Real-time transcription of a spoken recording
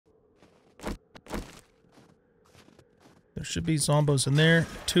There should be zombos in there.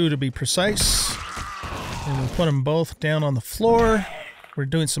 2 to be precise. And we'll put them both down on the floor. We're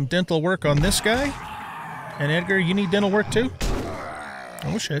doing some dental work on this guy. And Edgar, you need dental work too?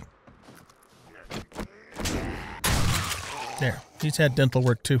 Oh shit. There, he's had dental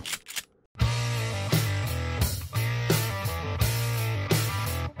work too.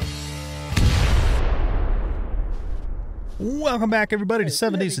 Welcome back, everybody, to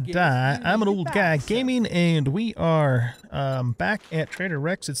 7 Days to Die. I'm an old guy gaming, and we are back at Trader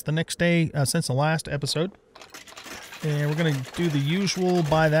Rex. It's the next day since the last episode. And we're going to do the usual,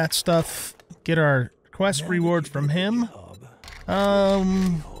 buy that stuff, get our quest reward from him. I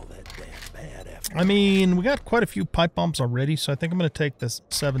mean, we got quite a few pipe bombs already, so I think I'm going to take the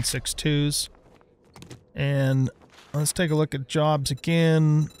 7.62s. And let's take a look at jobs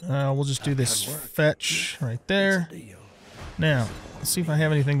again. We'll just do this fetch right there. Now, let's see if I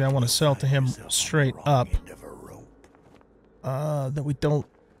have anything that I want to sell to him straight up. That we don't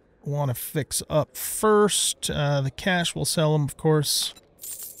want to fix up first. The cash will sell him, of course.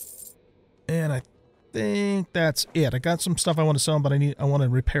 And I think that's it. I got some stuff I want to sell him, but I want to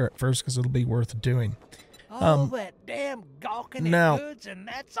repair it first because it'll be worth doing. All that damn gawking now, goods, and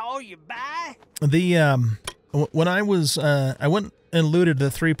that's all you buy? The when I was I went and looted the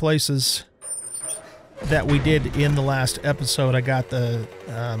 3 places that we did in the last episode. I got the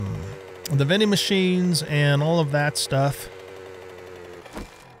vending machines and all of that stuff.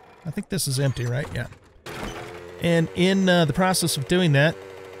 I think this is empty, right? Yeah. And in the process of doing that,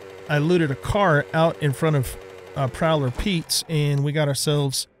 I looted a car out in front of Prowler Pete's, and we got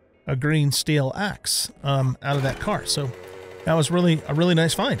ourselves a green steel axe out of that car. So that was really a really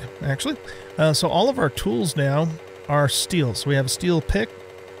nice find, actually. So all of our tools now are steel. So we have a steel pick,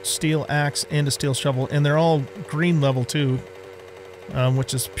 steel axe, and a steel shovel, and they're all green level too,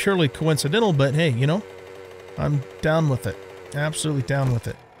 which is purely coincidental, but hey, you know, I'm down with it. Absolutely down with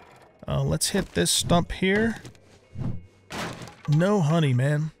it. Let's hit this stump here. No honey,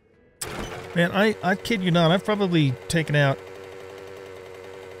 man. Man, I kid you not, I've probably taken out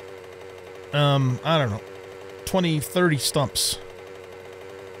I don't know, 20, 30 stumps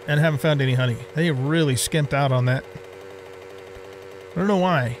and haven't found any honey. They really skimped out on that. I don't know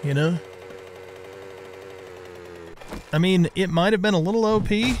why, you know? I mean, it might have been a little OP,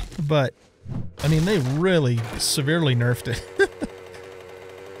 but, I mean, they really severely nerfed it.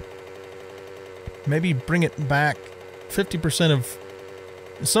 Maybe bring it back 50% of...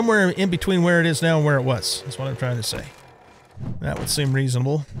 somewhere in between where it is now and where it was. That's what I'm trying to say. That would seem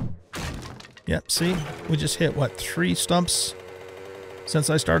reasonable. Yep, see? We just hit, what, 3 stumps since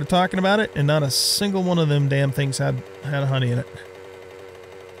I started talking about it, and not a single one of them damn things had honey in it.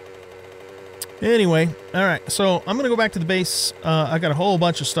 Anyway, alright, so I'm going to go back to the base. I got a whole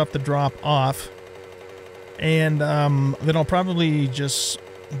bunch of stuff to drop off. And then I'll probably just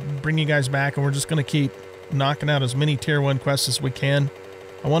bring you guys back, and we're just going to keep knocking out as many Tier 1 quests as we can.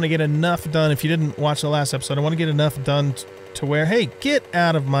 I want to get enough done. If you didn't watch the last episode, I want to get enough done to where, hey, get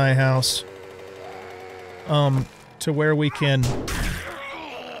out of my house. To where we can...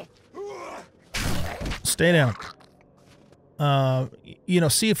 stay down. You know,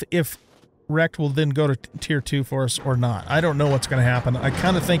 see if Wrecked will then go to Tier 2 for us or not. I don't know what's going to happen. I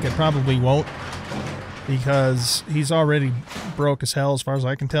kind of think it probably won't, because he's already broke as hell as far as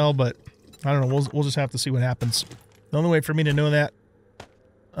I can tell, but I don't know. We'll just have to see what happens. The only way for me to know that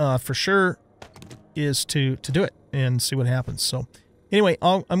for sure is to do it and see what happens. So anyway,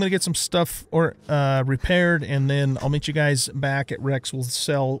 I'm going to get some stuff repaired, and then I'll meet you guys back at Rex. We'll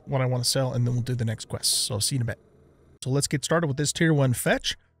sell what I want to sell, and then we'll do the next quest. So see you in a bit. So let's get started with this Tier 1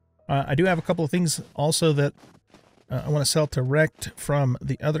 fetch. I do have a couple of things also that I want to sell to Wrecked from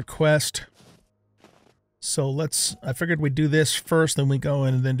the other quest. So I figured we'd do this first, then we go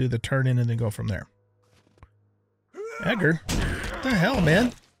in and then do the turn in and then go from there. Edgar, what the hell,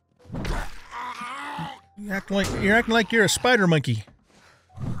 man? You're acting like you're a spider monkey.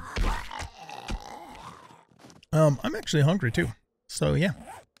 I'm actually hungry too. So yeah,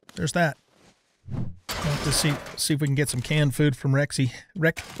 there's that. I'll have to see if we can get some canned food from Rexy.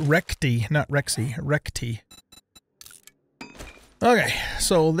 Recty, not Rexy, Recty. Okay,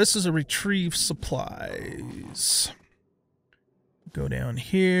 so this is a retrieve supplies. Go down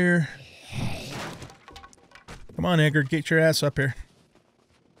here. Come on, Edgar, get your ass up here.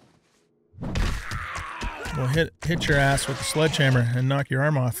 We'll hit your ass with the sledgehammer and knock your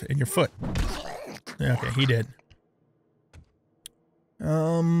arm off and your foot. Okay, he did.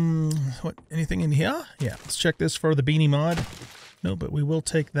 What? Anything in here? Yeah, let's check this for the beanie mod. No, but we will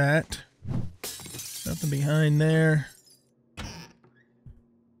take that. Nothing behind there.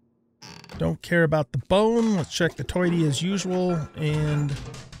 Don't care about the bone. Let's check the toity as usual. And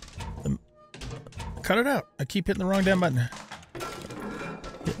cut it out. I keep hitting the wrong damn button.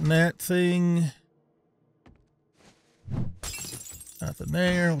 Hitting that thing. Nothing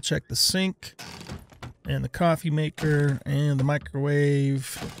there. We'll check the sink. And the coffee maker. And the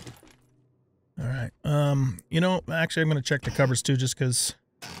microwave. Alright. You know, actually I'm going to check the cupboards too, just because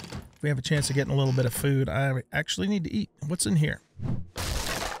if we have a chance of getting a little bit of food, I actually need to eat. What's in here?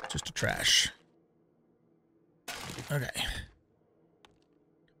 Just a trash. Okay.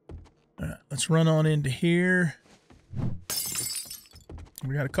 Alright, let's run on into here.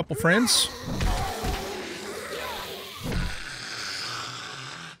 We got a couple friends.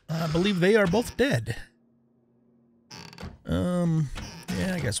 I believe they are both dead.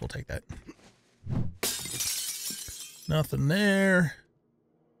 Yeah, I guess we'll take that. Nothing there.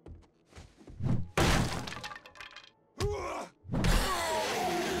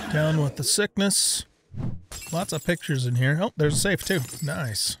 Down with the sickness. Lots of pictures in here. Oh, there's a safe too.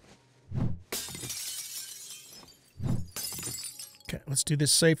 Nice. Okay, let's do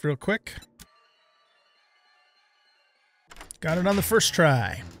this safe real quick. Got it on the first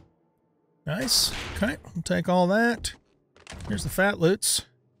try. Nice. Okay, we'll take all that. Here's the fat loots.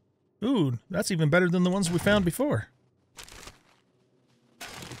 Ooh, that's even better than the ones we found before.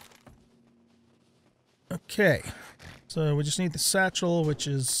 Okay. So we just need the satchel, which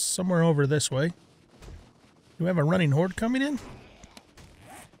is somewhere over this way. Do we have a running horde coming in?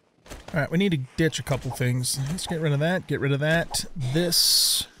 Alright, we need to ditch a couple things. Let's get rid of that, get rid of that.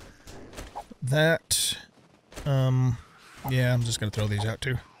 This. That. Yeah, I'm just going to throw these out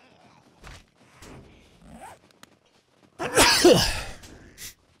too.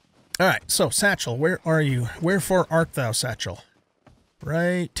 Alright, so satchel, where are you? Wherefore art thou, satchel?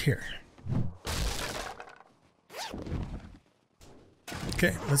 Right here.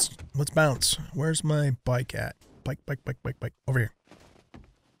 Okay, let's bounce. Where's my bike at? Bike. Over here.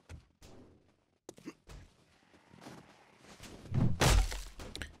 I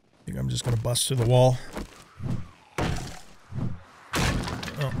think I'm just gonna bust through the wall. Oh,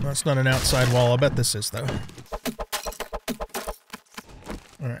 that's not an outside wall. I bet this is, though.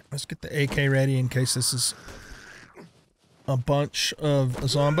 Alright, let's get the AK ready in case this is a bunch of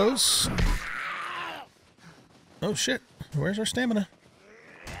zombos. Oh shit, where's our stamina?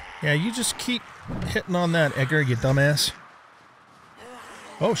 Yeah, you just keep hitting on that, Edgar, you dumbass.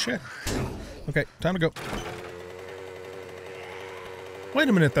 Oh shit. Okay, time to go. Wait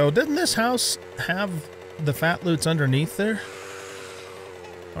a minute though, didn't this house have the fat loots underneath there?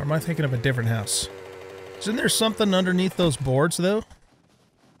 Or am I thinking of a different house? Isn't there something underneath those boards though?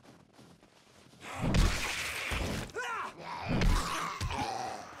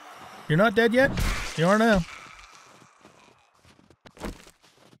 You're not dead yet? You are now.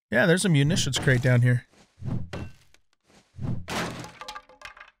 Yeah, there's a munitions crate down here.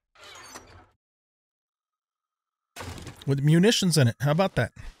 With munitions in it. How about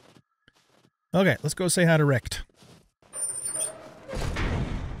that? Okay, let's go say hi to Rect.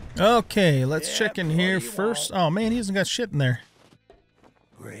 Okay, let's check in here first. Oh man, he hasn't got shit in there.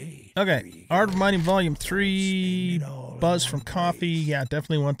 Great. Okay, Art of Mining Volume 3, Buzz from Coffee. Yeah,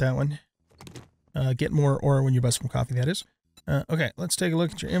 definitely want that one. Get more ore when you buzz from coffee, that is. Okay, let's take a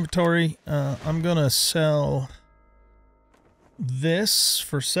look at your inventory. I'm gonna sell this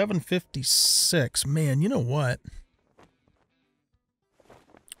for $7.56. Man, you know what?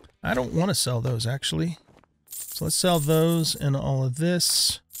 I don't want to sell those, actually. So let's sell those and all of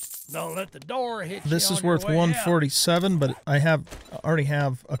this. Don't let the door hit you. This is worth $147, but I already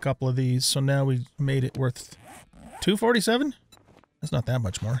have a couple of these, so now we made it worth $247. That's not that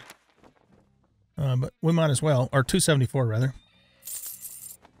much more. But we might as well, or $274 rather.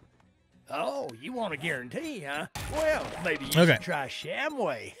 Oh, you want a guarantee, huh? Well, maybe you Okay. should try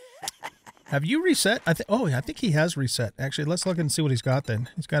Shamway. Have you reset? I think he has reset. Actually, let's look and see what he's got then.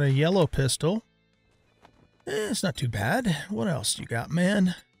 He's got a yellow pistol. It's not too bad. What else you got,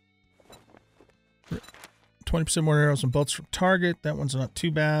 man? 20% more arrows and bolts from target. That one's not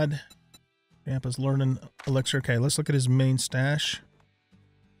too bad. Grandpa's learning elixir. Okay, let's look at his main stash.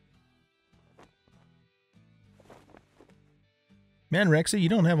 Man, Rexy, you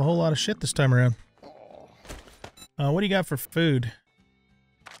don't have a whole lot of shit this time around. What do you got for food?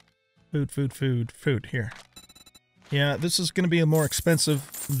 Food. Here. Yeah, this is going to be more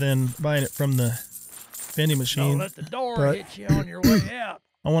expensive than buying it from the vending machine. Don't let the door hit you on your way out.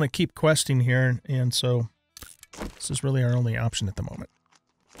 I want to keep questing here, and so this is really our only option at the moment.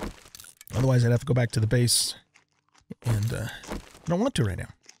 Otherwise, I'd have to go back to the base, and I don't want to right now.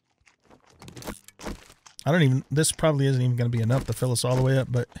 This probably isn't even going to be enough to fill us all the way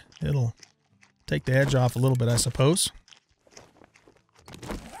up, but it'll take the edge off a little bit, I suppose.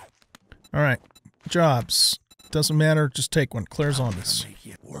 All right, jobs. Doesn't matter, just take one. Claire's on this.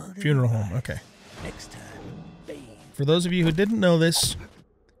 Funeral home, okay. Next time. For those of you who didn't know this,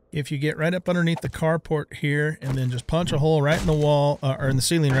 if you get right up underneath the carport here and then just punch a hole right in the wall, or in the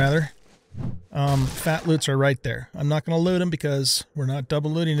ceiling rather, fat loots are right there. I'm not going to loot them because we're not double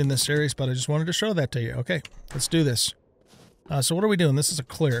looting in this series, but I just wanted to show that to you. Okay, let's do this. So what are we doing? This is a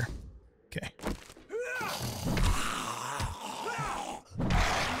clear. Okay.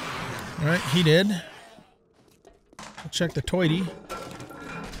 All right, he did. I'll check the toity.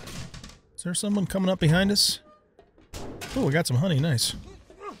 Is there someone coming up behind us? Oh, we got some honey. Nice.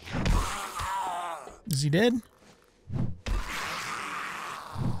 Is he dead?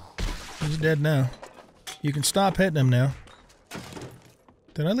 He's dead now. You can stop hitting him now.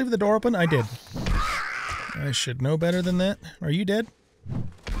 Did I leave the door open? I did. I should know better than that. Are you dead?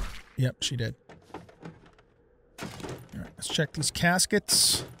 Yep, she did. Alright, let's check these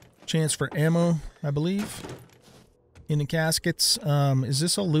caskets. Chance for ammo, I believe. In the caskets. Is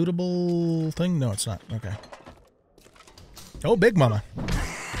this a lootable thing? No, it's not. Okay. Oh, Big Mama.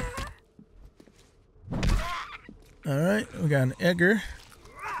 Alright, we got an Edgar.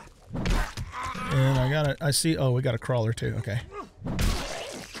 And I see, oh, we got a crawler too. Okay.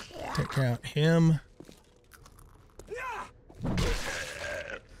 Take out him.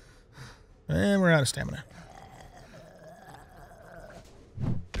 And we're out of stamina.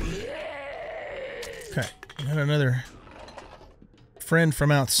 Okay, we got another friend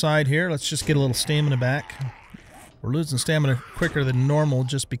from outside here. Let's just get a little stamina back. We're losing stamina quicker than normal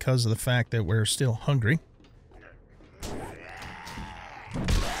just because of the fact that we're still hungry.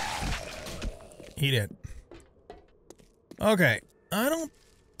 He did. Okay, I don't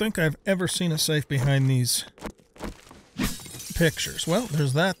think I've ever seen a safe behind these pictures. Well,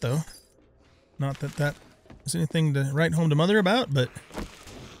 there's that though. Not that that is anything to write home to Mother about, but...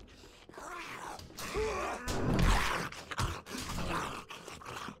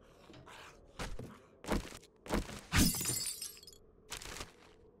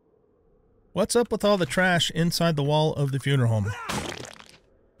 What's up with all the trash inside the wall of the funeral home?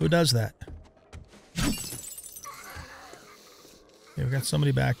 Who does that? Okay, we got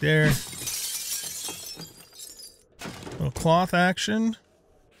somebody back there. Little cloth action.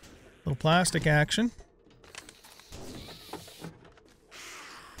 Little plastic action.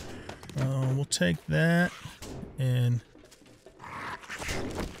 We'll take that and...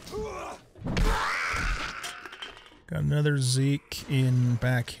 Got another Zeke in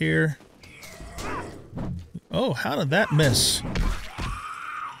back here. Oh, how did that miss?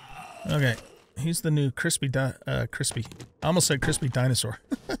 Okay, he's the new crispy. I almost said crispy dinosaur.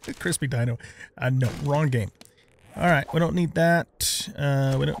 Crispy dino. No, wrong game. All right, we don't need that.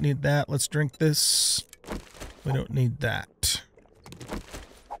 We don't need that. Let's drink this. We don't need that.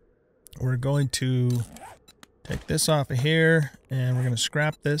 We're going to take this off of here, and we're going to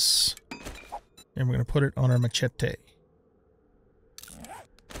scrap this, and we're going to put it on our machete.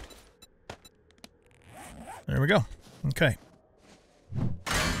 There we go. Okay.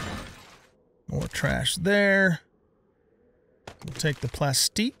 More trash there. We'll take the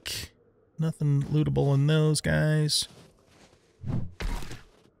plastique. Nothing lootable in those guys.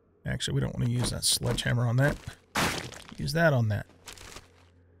 Actually, we don't want to use that sledgehammer on that. Use that on that.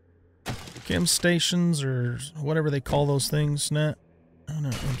 Chem stations or whatever they call those things. Nah, I'm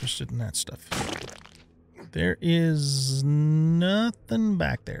not interested in that stuff. There is nothing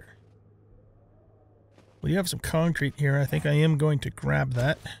back there. We have some concrete here. I think I am going to grab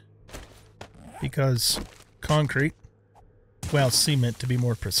that. Because concrete, well, cement to be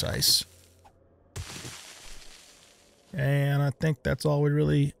more precise. And I think that's all we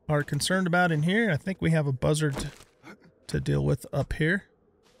really are concerned about in here. I think we have a buzzard to deal with up here.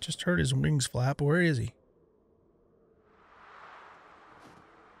 Just heard his wings flap. Where is he?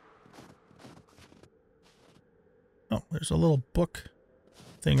 Oh, there's a little book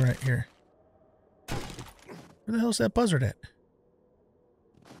thing right here. Where the hell's that buzzard at?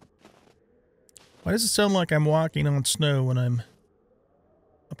 Why does it sound like I'm walking on snow when I'm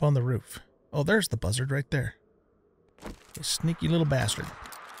up on the roof? Oh, there's the buzzard right there. You sneaky little bastard.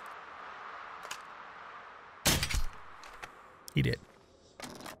 He did.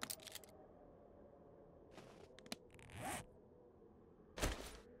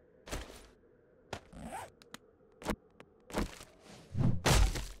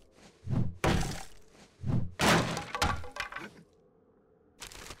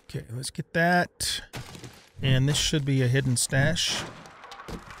 Okay, let's get that. And this should be a hidden stash.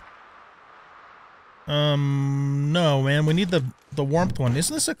 No, man, we need the warmth one.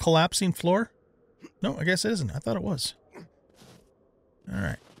 Isn't this a collapsing floor? No, I guess it isn't. I thought it was.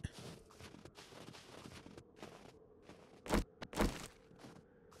 Alright.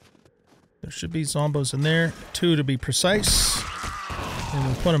 There should be zombos in there. 2 to be precise. And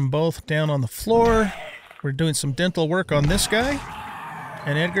we'll put them both down on the floor. We're doing some dental work on this guy.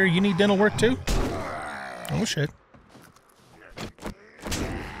 And Edgar, you need dental work too? Oh shit.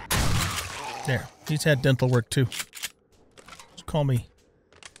 There. He's had dental work too. Just call me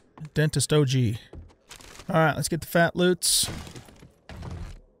Dentist OG. Alright, let's get the fat loots.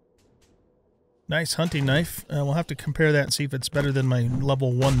 Nice hunting knife. We'll have to compare that and see if it's better than my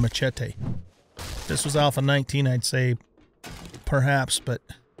level 1 machete. If this was Alpha 19, I'd say perhaps, but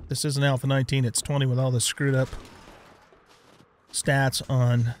this isn't Alpha 19, it's 20 with all the screwed up stats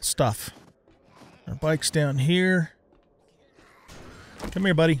on stuff. Our bike's down here. Come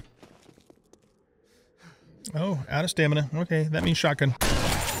here, buddy. Oh, out of stamina. Okay, that means shotgun.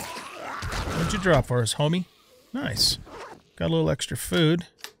 What'd you drop for us, homie? Nice. Got a little extra food.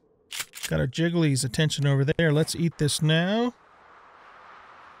 Got our Jiggly's attention over there. Let's eat this now.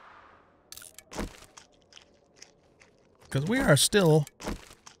 Because we are still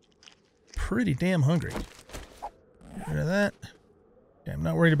pretty damn hungry. Get rid of that. Okay, I'm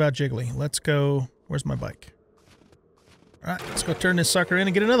not worried about Jiggly. Let's go. Where's my bike? Alright, let's go turn this sucker in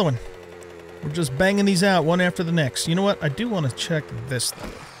and get another one. We're just banging these out one after the next. You know what? I do want to check this though.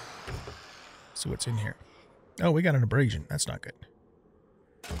 See what's in here. Oh, we got an abrasion. That's not good.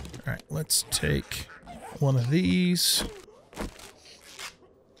 Alright, let's take one of these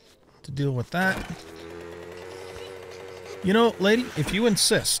to deal with that. You know, lady, if you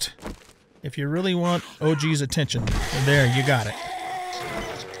insist, if you really want OG's attention, there, you got it.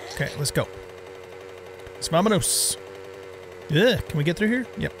 Okay, let's go. Vamonos. Ugh, can we get through here?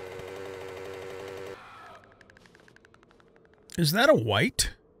 Yep. Is that a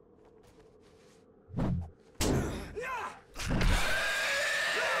white?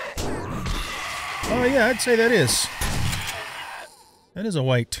 Oh yeah, I'd say that is. That is a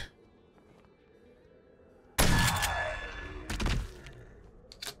white.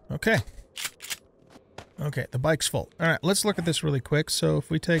 Okay. Okay, the bike's full. Alright, let's look at this really quick. So if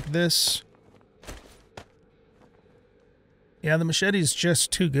we take this... Yeah, the machete is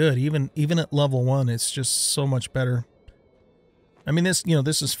just too good. Even at level 1, it's just so much better. I mean, this, you know,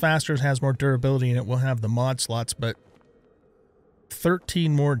 this is faster, it has more durability, and it will have the mod slots, but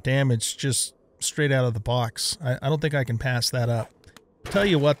 13 more damage just straight out of the box. I don't think I can pass that up. Tell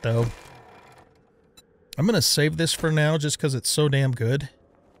you what, though. I'm going to save this for now just because it's so damn good.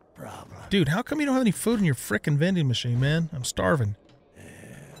 Dude, how come you don't have any food in your frickin' vending machine, man? I'm starving.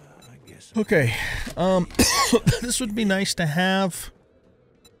 I guess. Okay. This would be nice to have.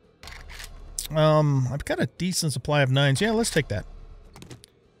 I've got a decent supply of 9s. Yeah, let's take that.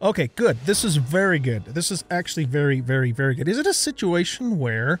 Okay, good. This is very good. This is actually very, very, very good. Is it a situation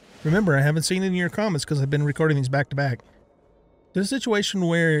where... Remember, I haven't seen it in your comments because I've been recording these back to back. Is it a situation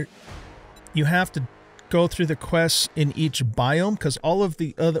where you have to go through the quests in each biome? Because all of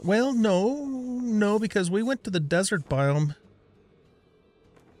the other... Well, no, because we went to the desert biome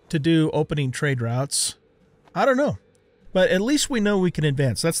to do opening trade routes. I don't know. But at least we know we can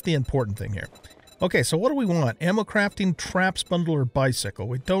advance. That's the important thing here. Okay, so what do we want? Ammo crafting, traps, bundle, or bicycle?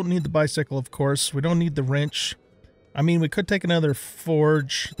 We don't need the bicycle, of course. We don't need the wrench. I mean, we could take another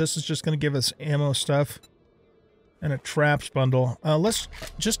forge. This is just going to give us ammo stuff. And a traps bundle. Let's,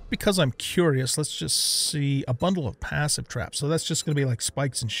 just because I'm curious, let's just see a bundle of passive traps. So that's just going to be like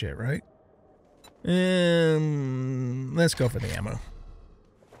spikes and shit, right? And let's go for the ammo.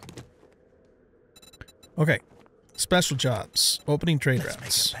 Okay. Special jobs. Opening trade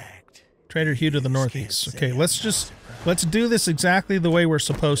routes. Trader Hugh to the northeast. Okay, let's do this exactly the way we're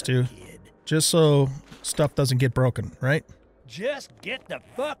supposed to. Just so stuff doesn't get broken, right? Just get the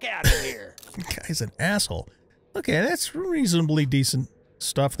fuck out of here. Guy's an asshole. Okay, that's reasonably decent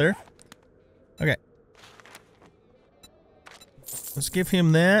stuff there. Okay. Let's give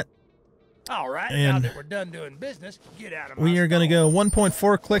him that. All right, and now that we're done doing business, get out of my we are going to go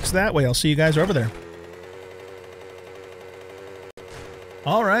 1.4 clicks that way. I'll see you guys over there.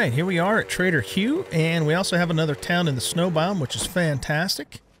 All right, here we are at Trader Hugh, and we also have another town in the snow biome, which is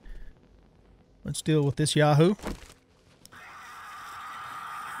fantastic. Let's deal with this Yahoo.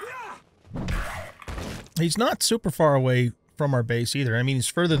 He's not super far away from our base either. I mean, he's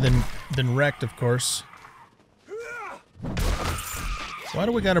further than wrecked, of course. Why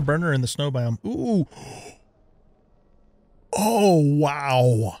do we got a burner in the snow biome? Ooh. Oh,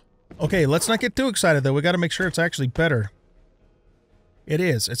 wow. Okay, let's not get too excited, though. We got to make sure it's actually better. It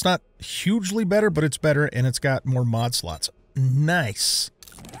is. It's not hugely better, but it's better, and it's got more mod slots. Nice.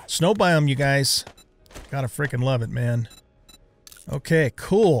 Snow biome, you guys. Gotta freaking love it, man. Okay,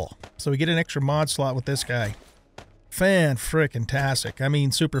 cool. So we get an extra mod slot with this guy. Fan-frickin-tastic. I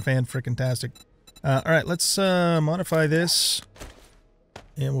mean, super fan-frickin-tastic. Alright, let's modify this.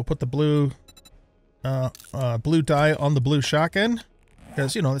 And we'll put the blue dye on the blue shotgun.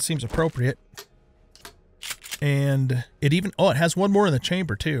 Because, you know, that seems appropriate. And it even... Oh, it has one more in the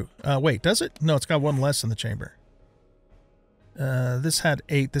chamber, too. Wait, does it? No, it's got one less in the chamber. This had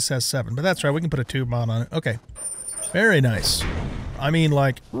 8, this has 7. But that's right, we can put a tube mod on it. Okay. Very nice. I mean,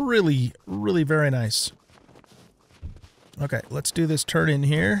 like, really, really very nice. Okay, let's do this turn in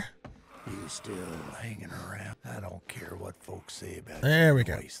here. You still hanging around? I don't care what folks say about. There we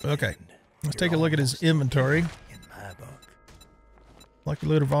go. Okay, let's take a look at his inventory. In my book. Lucky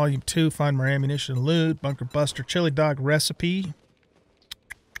Looter Volume 2, find more ammunition and loot. Bunker Buster, Chili Dog recipe.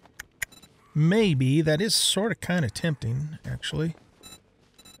 Maybe. That is sort of kind of tempting, actually.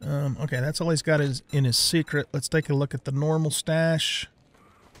 Okay, that's all he's got in his secret. Let's take a look at the normal stash.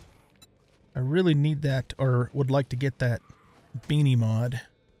 I really need that, or would like to get that beanie mod.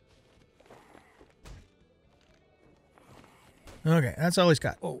 Okay, that's all he's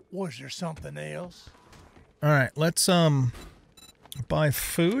got. Oh, was there something else? All right, let's buy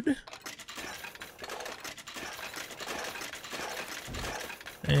food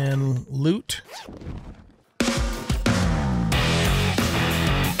and loot.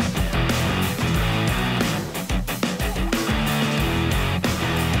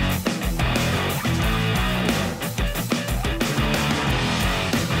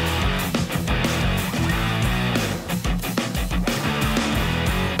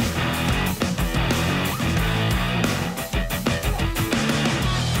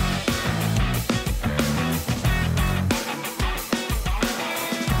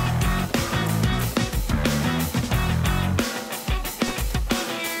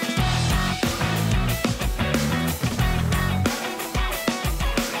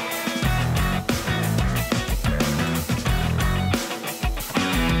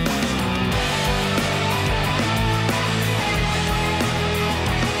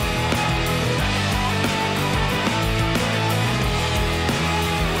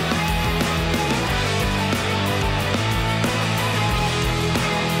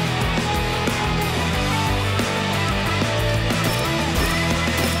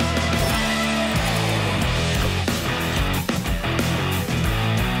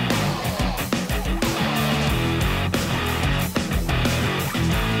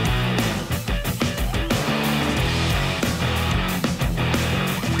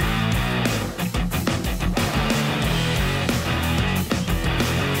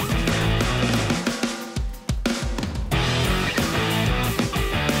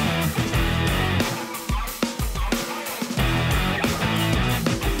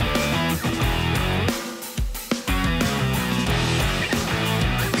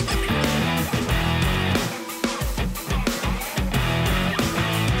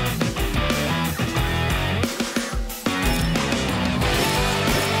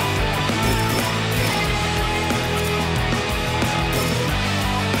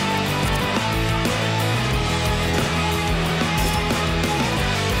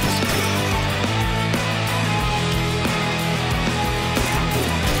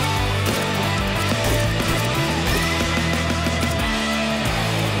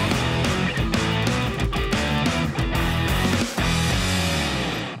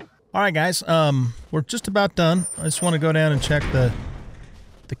 All right, guys. We're just about done. I just want to go down and check the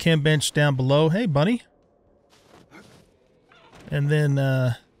chem bench down below. Hey, bunny. And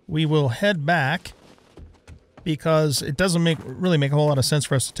then we will head back because it doesn't really make a whole lot of sense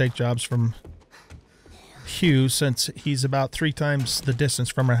for us to take jobs from Hugh since he's about 3 times the distance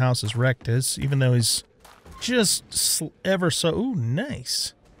from our house as Rect is, even though he's just ever so... Ooh,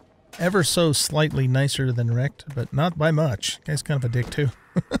 nice. Ever so slightly nicer than Rect, but not by much. Guy's kind of a dick, too.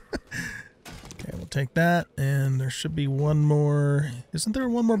 Okay, we'll take that, and there should be one more. Isn't there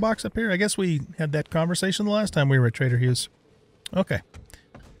one more box up here? I guess we had that conversation the last time we were at Trader Hughes. Okay.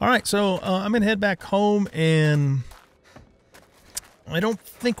 All right, so I'm going to head back home, and I don't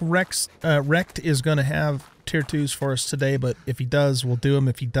think Rect is going to have tier 2s for us today, but if he does, we'll do them.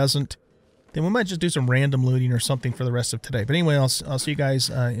 If he doesn't, then we might just do some random looting or something for the rest of today. But anyway, I'll see you guys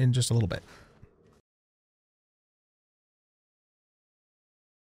in just a little bit.